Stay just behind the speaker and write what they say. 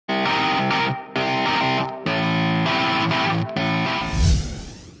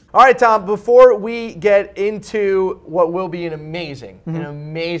All right, Tom, before we get into what will be an amazing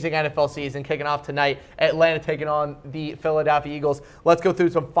NFL season kicking off tonight, Atlanta taking on the Philadelphia Eagles, let's go through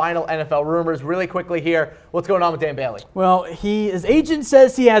some final NFL rumors really quickly here. What's going on with Dan Bailey? Well, his agent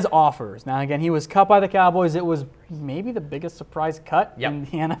says he has offers. Now, again, he was cut by the Cowboys. It was maybe the biggest surprise cut in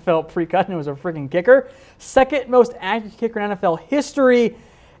the NFL pre-cut, and it was a freaking kicker. Second most accurate kicker in NFL history.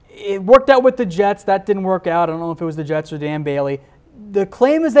 It worked out with the Jets. That didn't work out. I don't know if it was the Jets or Dan Bailey. The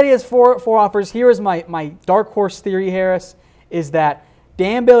claim is that he has four offers. Here is my dark horse theory, Harris, is that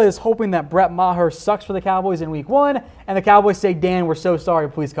Dan Bailey is hoping that Brett Maher sucks for the Cowboys in week 1, and the Cowboys say, Dan, we're so sorry,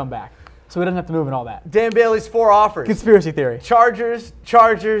 please come back. So he doesn't have to move and all that. Dan Bailey's 4 offers. Conspiracy theory. Chargers,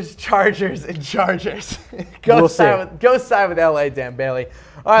 and Chargers. Go side with LA, Dan Bailey.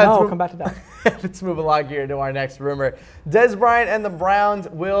 All right, no, come back to that. Let's move along here to our next rumor. Dez Bryant and the Browns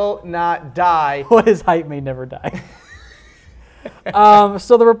will not die. What is hype may never die.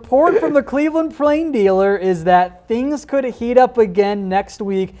 So the report from the Cleveland Plain Dealer is that things could heat up again next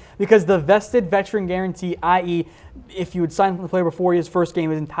week because the vested veteran guarantee, i.e., if you would sign the player before his first game,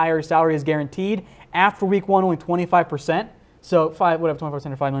 his entire salary is guaranteed. After week 1, only 25%. So 25% or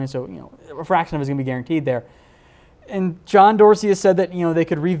 $5 million. So a fraction of it is going to be guaranteed there. And John Dorsey has said that they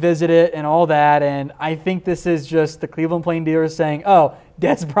could revisit it and all that. And I think this is just the Cleveland Plain Dealer saying, "Oh,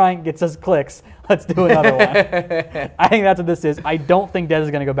 Dez Bryant gets us clicks. Let's do another one." I think that's what this is. I don't think Dez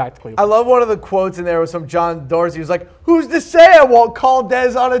is going to go back to Cleveland. I love one of the quotes in there was from John Dorsey. He was like, "Who's to say I won't call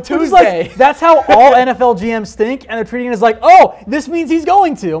Dez on a Tuesday?" Like, that's how all NFL GMs think, and they're treating it as like, "Oh, this means he's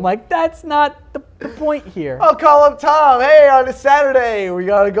going to." I'm like, that's not the point here. I'll call up Tom. Hey, on a Saturday, we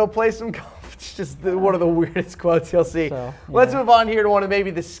got to go play some golf. It's just one of the weirdest quotes you'll see. So, let's move on here to one of maybe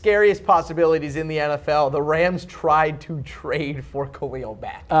the scariest possibilities in the NFL. The Rams tried to trade for Khalil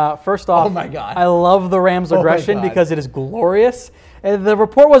Mack. First off, oh my God. I love the Rams' aggression because it is glorious. And the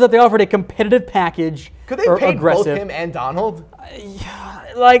report was that they offered a competitive package. Could they pay both him and Donald?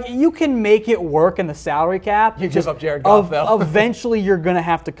 Like, you can make it work in the salary cap. You give up Jared Goff, though. Eventually, you're going to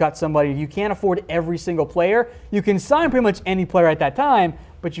have to cut somebody. You can't afford every single player. You can sign pretty much any player at that time,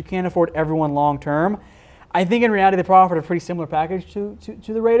 but you can't afford everyone long term. I think in reality, they probably offered a pretty similar package to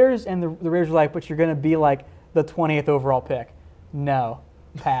the Raiders, and the Raiders were like, but you're going to be like the 20th overall pick. No.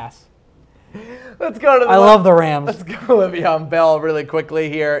 Pass. Let's go to I love the Rams. Let's go to Le'Veon Bell really quickly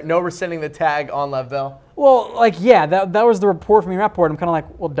here. No rescinding the tag on Lev Bell. Well, that was the report from your report. I'm kind of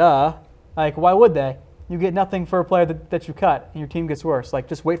like, well, duh. Like, why would they? You get nothing for a player that you cut, and your team gets worse. Like,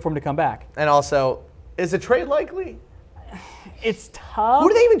 just wait for him to come back. And also, is a trade likely? It's tough. Who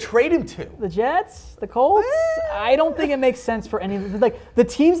do they even trade him to? The Jets? The Colts? I don't think it makes sense for any of them. Like, the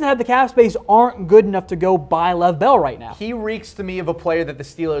teams that have the cap space aren't good enough to go buy Lev Bell right now. He reeks to me of a player that the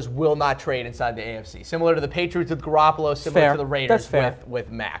Steelers will not trade inside the AFC. Similar to the Patriots with Garoppolo, similar to the Raiders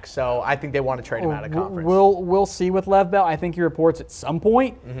with Mack. So I think they want to trade him out of conference. We'll see with Lev Bell. I think he reports at some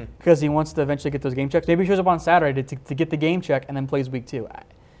point because he wants to eventually get those game checks. Maybe he shows up on Saturday to get the game check and then plays week 2.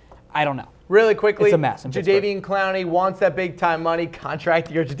 I don't know. Really quickly, it's a mess. Jadeveon Clowney wants that big-time money. Contract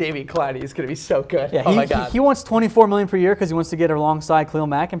year Jadeveon Clowney is going to be so good. Yeah, oh, my God. He wants $24 million per year because he wants to get alongside Khalil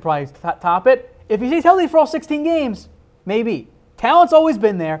Mack and probably top it. If he stays healthy for all 16 games, maybe. Talent's always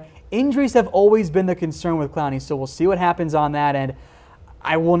been there. Injuries have always been the concern with Clowney, so we'll see what happens on that end.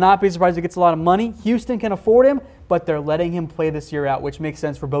 I will not be surprised if he gets a lot of money. Houston can afford him, but they're letting him play this year out, which makes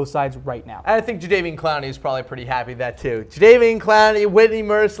sense for both sides right now. I think Jadeveon Clowney is probably pretty happy with that too. Jadeveon Clowney, Whitney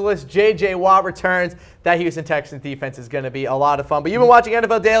Merciless, J.J. Watt returns. That Houston Texans defense is going to be a lot of fun. But you've been watching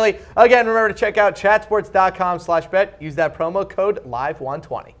NFL Daily. Again, remember to check out chatsports.com/bet. Use that promo code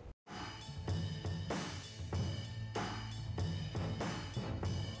LIVE120.